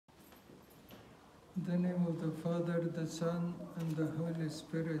In the name of the Father, the Son, and the Holy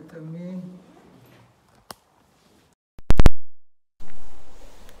Spirit. Amen.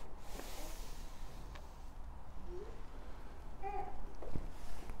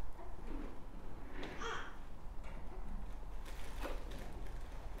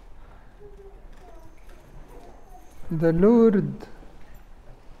 The Lord,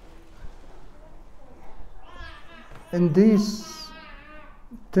 in these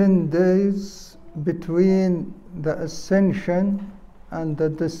 10 days between the ascension and the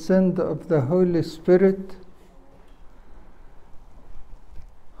descent of the Holy Spirit,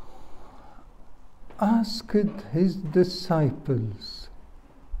 asked his disciples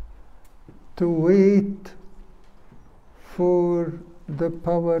to wait for the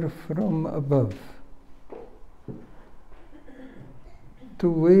power from above, to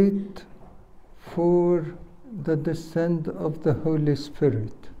wait for the descent of the Holy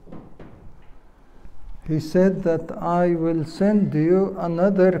Spirit. He said that I will send you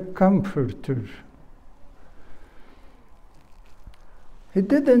another comforter. He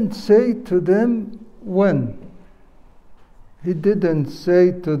didn't say to them when. He didn't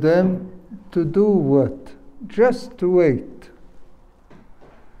say to them to do what, just to wait.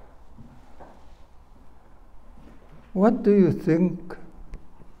 What do you think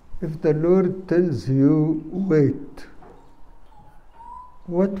if the Lord tells you wait?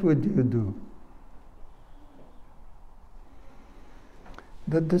 What would you do?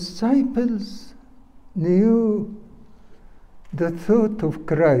 The disciples knew the thought of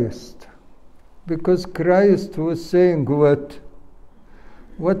Christ, because Christ was saying what?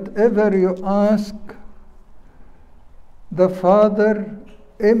 Whatever you ask the Father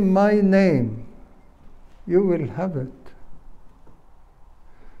in my name, you will have it.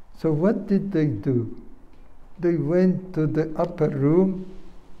 So what did they do? They went to the upper room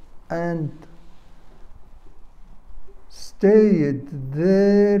and stayed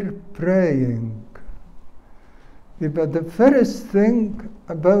there praying. But the first thing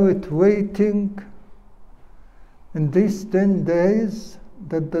about waiting in these 10 days,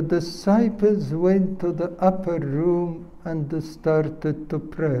 that the disciples went to the upper room and started to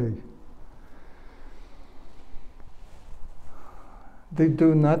pray. They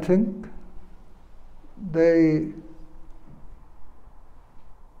do nothing. They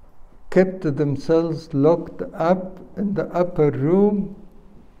kept themselves locked up in the upper room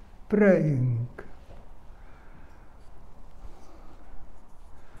praying.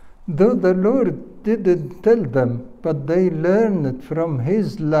 Though the Lord didn't tell them, but they learned from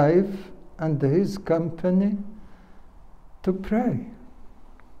His life and His company to pray.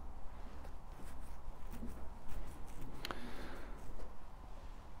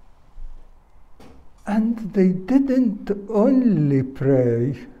 And they didn't only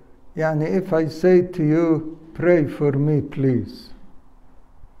pray. If I say to you, pray for me please,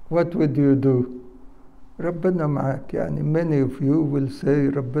 what would you do? ربنا معك. Many of you will say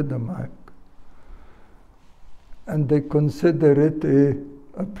ربنا معك, and they consider it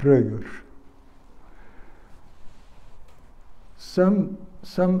a prayer. Some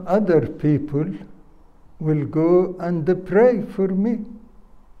other people will go and pray for me,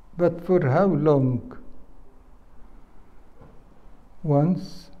 but for how long?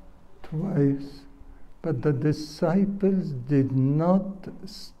 Once, twice, but the disciples did not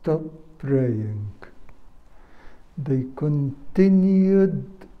stop praying. They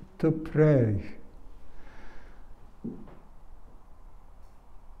continued to pray.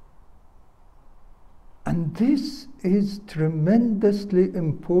 And this is tremendously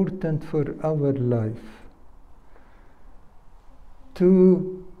important for our life.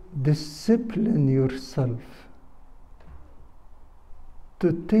 To discipline yourself,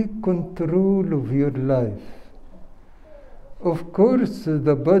 to take control of your life. Of course,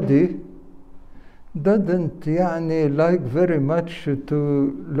 the body doesn't like very much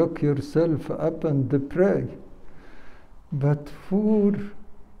to lock yourself up and pray. But for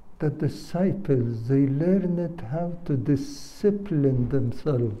the disciples, they learned how to discipline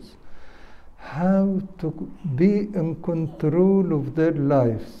themselves, how to be in control of their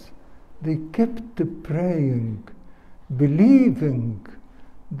lives. They kept praying, believing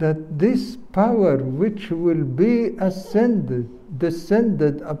that this power which will be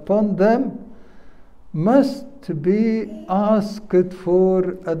descended upon them, must be asked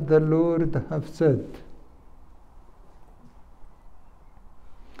for as the Lord have said.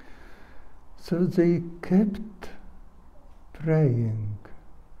 So they kept praying.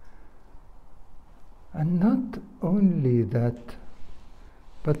 And not only that,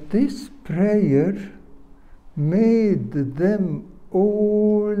 but this prayer made them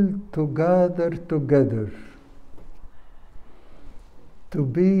all to gather together, to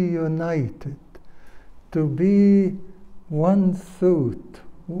be united, to be one thought,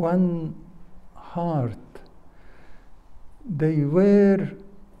 one heart. They were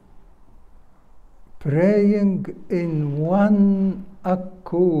praying in one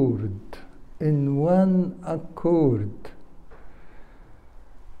accord, in one accord,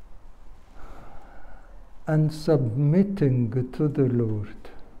 and submitting to the Lord.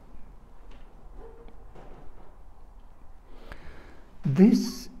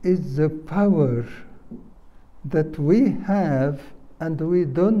 This is the power that we have, and we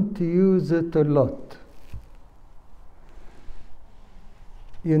don't use it a lot.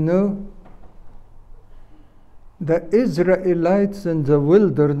 You know, the Israelites in the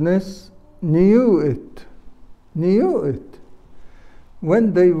wilderness knew it.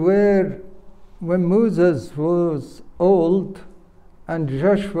 When Moses was old and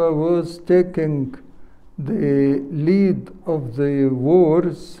Joshua was taking the lead of the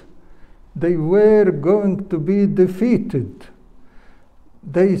wars, they were going to be defeated.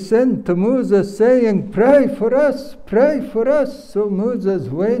 They sent to Moses saying, pray for us, pray for us. So Moses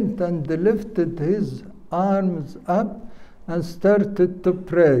went and lifted his arms up and started to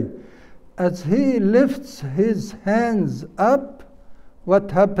pray. As he lifts his hands up,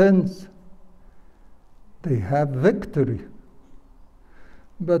 what happens? They have victory.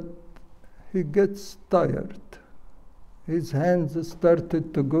 But he gets tired. His hands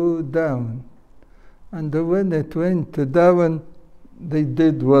started to go down. And when it went down, they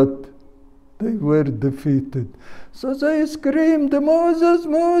did what? They were defeated. So they screamed, Moses,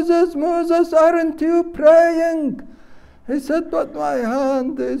 Moses, Moses, aren't you praying? He said, but my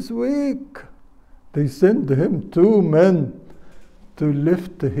hand is weak. They sent him 2 men to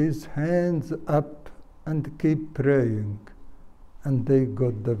lift his hands up and keep praying. And they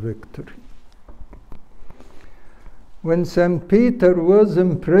got the victory. When St. Peter was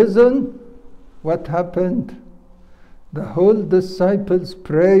in prison, what happened? The whole disciples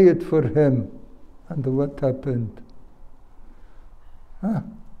prayed for him. And what happened?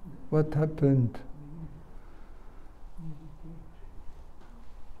 What happened?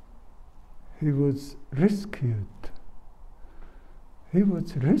 He was rescued. He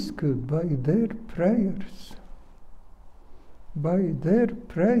was rescued by their prayers. By their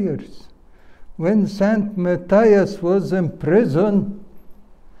prayers. When Saint Matthias was in prison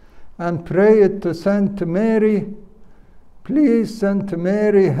and prayed to Saint Mary, please, Saint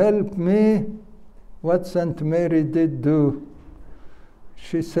Mary, help me. What Saint Mary did do?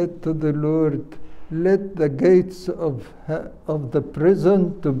 She said to the Lord, let the gates of the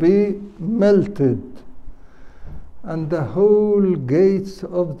prison to be melted. And the whole gates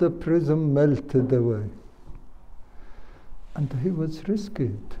of the prison melted away. And he was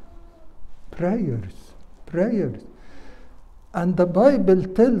rescued. Prayers, prayers. And the Bible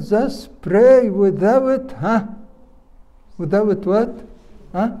tells us, pray without, without what?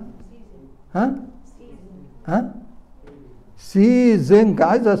 Ceasing.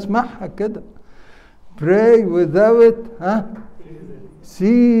 عايز اسمعها كده. Pray without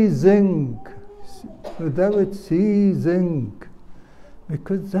ceasing. Without ceasing.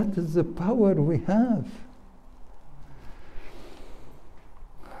 Because that is the power we have.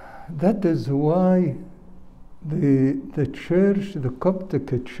 That is why the church, the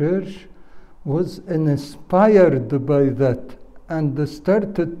Coptic church, was inspired by that and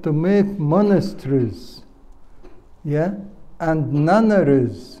started to make monasteries, and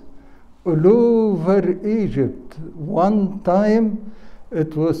nunneries all over Egypt. One time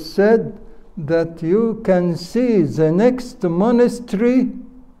it was said that you can see the next monastery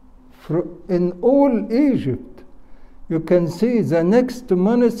in all Egypt. You can see the next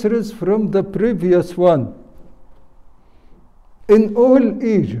monasteries from the previous one. In all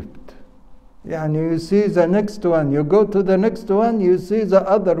Egypt. You see the next one. You go to the next one, you see the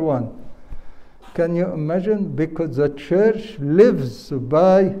other one. Can you imagine? Because the church lives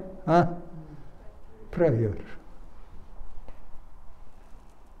by prayer.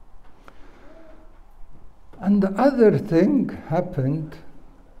 And the other thing happened,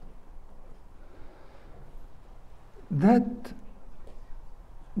 that,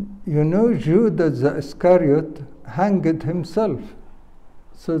 Judas the Iscariot hanged himself.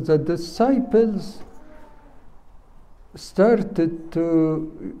 So the disciples started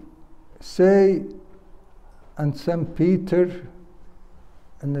to say, and St. Peter,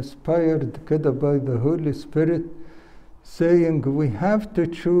 inspired by the Holy Spirit, saying, we have to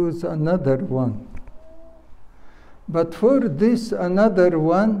choose another one. But for this another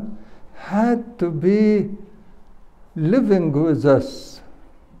one had to be living with us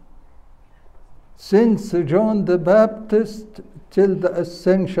since John the Baptist till the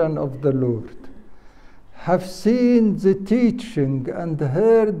ascension of the Lord, have seen the teaching and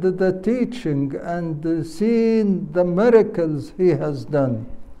heard the teaching and seen the miracles he has done.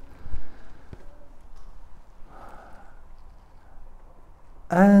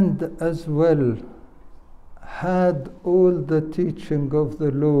 And as well had all the teaching of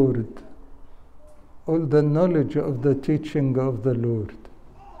the Lord, all the knowledge of the teaching of the Lord.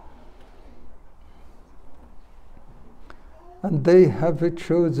 And they have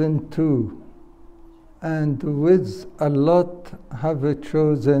chosen too, and with a lot have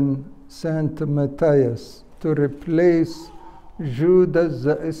chosen Saint Matthias to replace Judas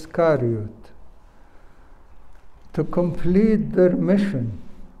the Iscariot, to complete their mission.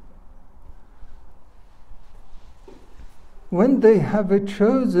 When they have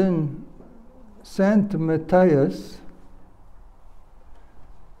chosen Saint Matthias,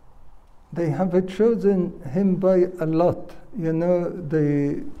 they have chosen him by a lot. You know,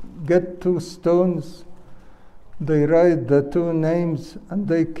 they get 2 stones, they write the 2 names, and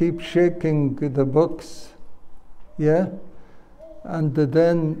they keep shaking the box, yeah? And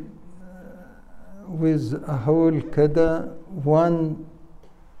then with a hole كده, 1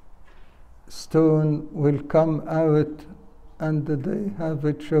 stone will come out, and they have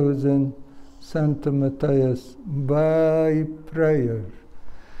chosen Saint Matthias by prayer.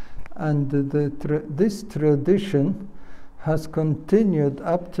 And this tradition has continued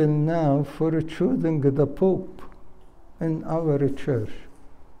up till now for choosing the Pope in our church.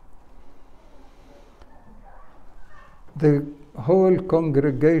 The whole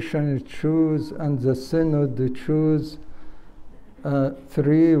congregation choose, and the synod choose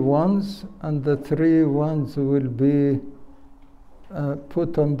 3 ones, and the 3 ones will be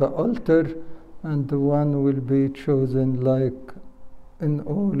put on the altar, and the 1 will be chosen like in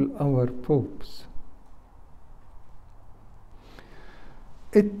all our popes.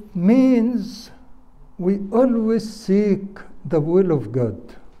 It means we always seek the will of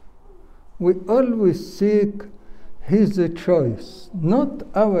God. We always seek His choice, not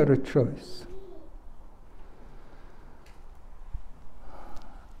our choice.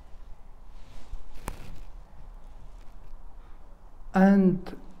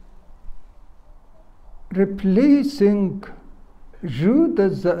 And replacing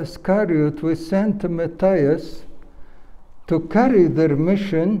Judas the Iscariot with Saint Matthias to carry their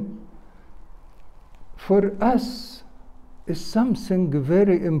mission for us is something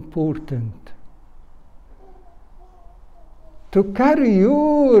very important. To carry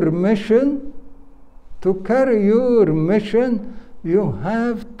your mission, you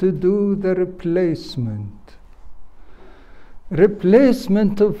have to do the replacement.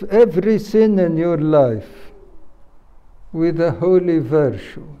 Replacement of every sin in your life with a holy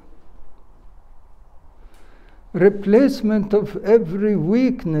virtue. Replacement of every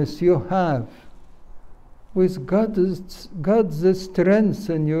weakness you have with God's strength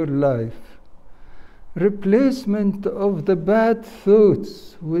in your life. Replacement of the bad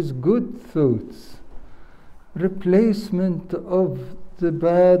thoughts with good thoughts. Replacement of the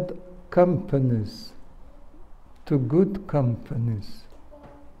bad companies to good companies.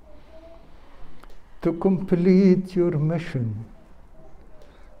 To complete your mission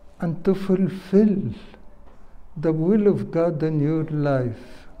and to fulfill the will of God in your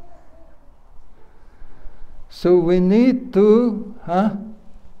life. So we need to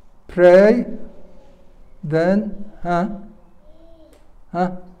pray, then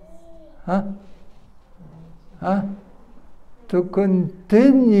to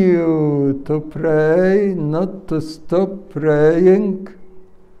continue to pray, not to stop praying.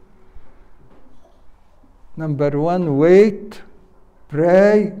 Number 1, wait,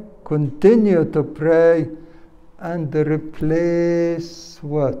 pray, continue to pray, and replace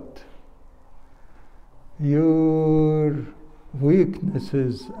what? Your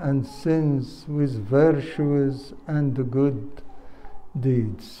weaknesses and sins with virtues and good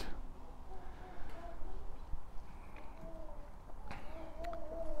deeds.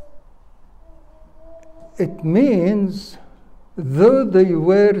 It means, though they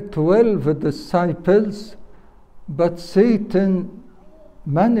were 12 disciples, but Satan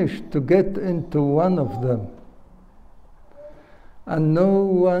managed to get into one of them. And no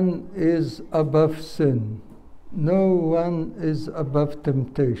one is above sin. No one is above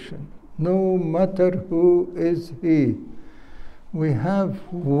temptation. No matter who is he. We have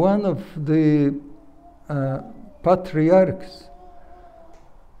one of the patriarchs,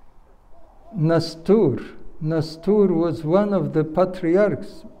 Nestor. Nestor was one of the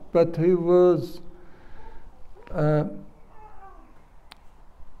patriarchs, but he was uh,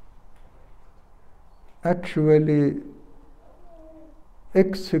 actually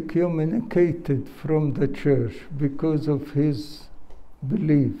excommunicated from the church because of his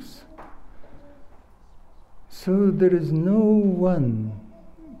beliefs. So there is no one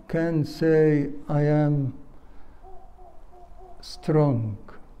can say, I am strong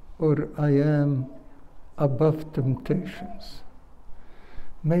or I am above temptations.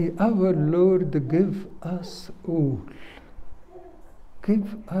 May our Lord give us all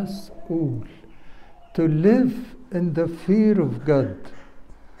to live in the fear of God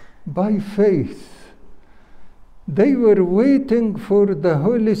by faith. They were waiting for the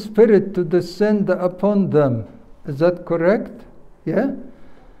Holy Spirit to descend upon them. Is that correct? Yeah?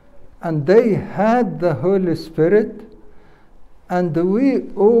 And they had the Holy Spirit, and we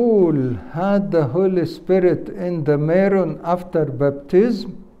all had the Holy Spirit in the Meron after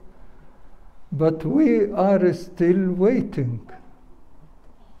baptism, but we are still waiting.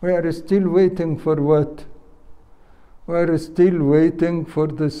 We are still waiting for what? We are still waiting for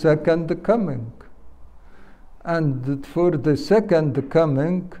the second coming. And for the second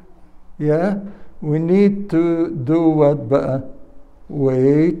coming, yeah, we need to do what بقى?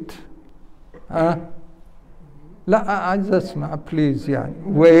 Wait. لا عايز اسمع please يعني.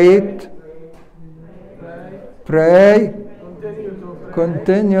 Wait. Pray.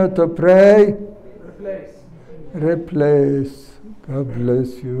 Continue to pray. Replace. God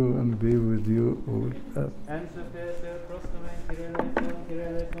bless you and be with you all.